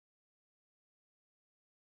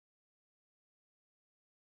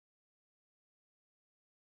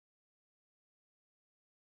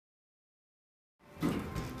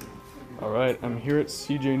Alright, I'm here at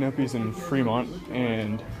CJ Neppy's in Fremont,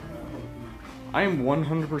 and I am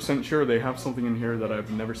 100% sure they have something in here that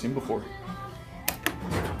I've never seen before.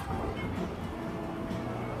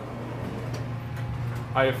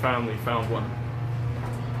 I have finally found one.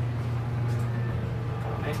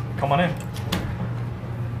 Hey, come on in.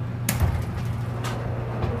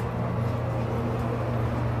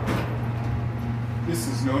 This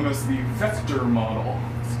is known as the Vetter model.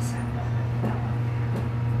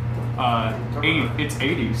 It's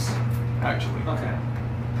 80s, actually. Okay.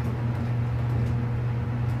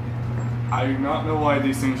 I do not know why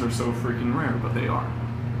these things are so freaking rare, but they are.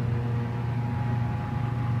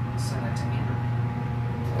 Send that to me.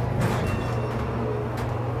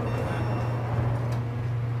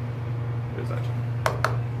 What is that?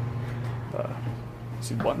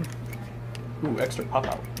 See the button? Ooh, extra pop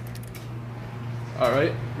out.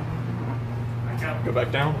 Alright. Go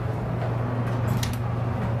back down.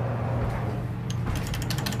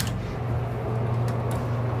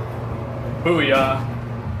 Booyah!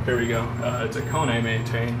 Here we go. It's a Kone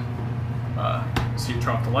maintain. See it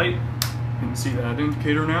drop the light. You can see that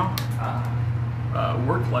indicator now.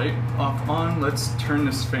 Work light off on. Let's turn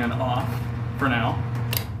this fan off for now.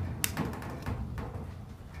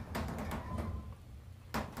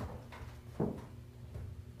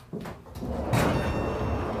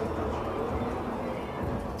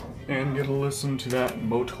 And get a listen to that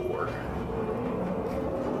motor.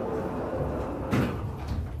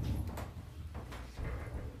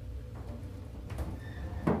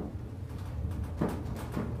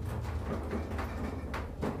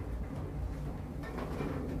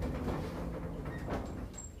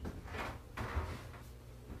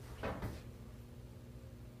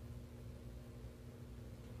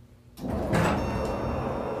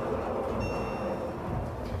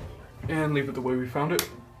 And leave it the way we found it.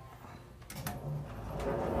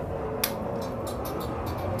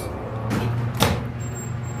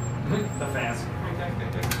 The fans.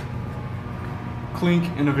 Clink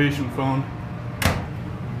Innovation phone.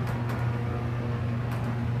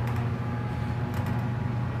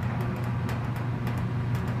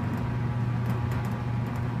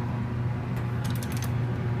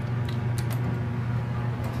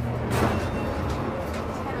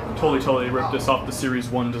 Totally ripped this off the Series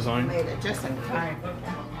 1 design. Made it just in time.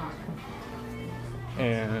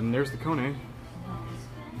 And there's the Kone.